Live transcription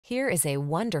Here is a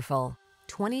wonderful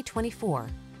 2024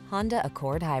 Honda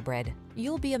Accord Hybrid.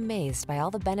 You'll be amazed by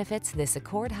all the benefits this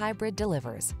Accord Hybrid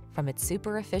delivers, from its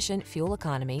super efficient fuel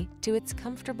economy to its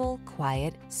comfortable,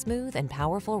 quiet, smooth, and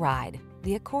powerful ride.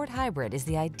 The Accord Hybrid is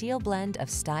the ideal blend of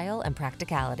style and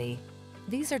practicality.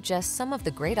 These are just some of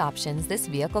the great options this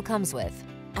vehicle comes with: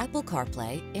 Apple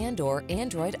CarPlay and/or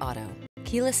Android Auto,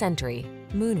 keyless entry,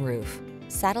 moonroof,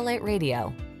 satellite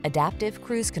radio, adaptive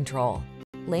cruise control,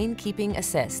 lane keeping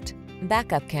assist,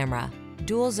 backup camera,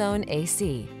 dual zone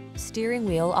AC, steering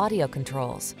wheel audio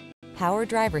controls, power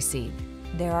driver seat.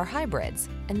 There are hybrids,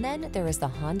 and then there is the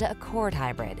Honda Accord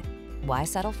Hybrid. Why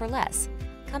settle for less?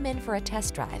 Come in for a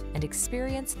test drive and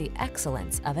experience the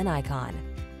excellence of an icon.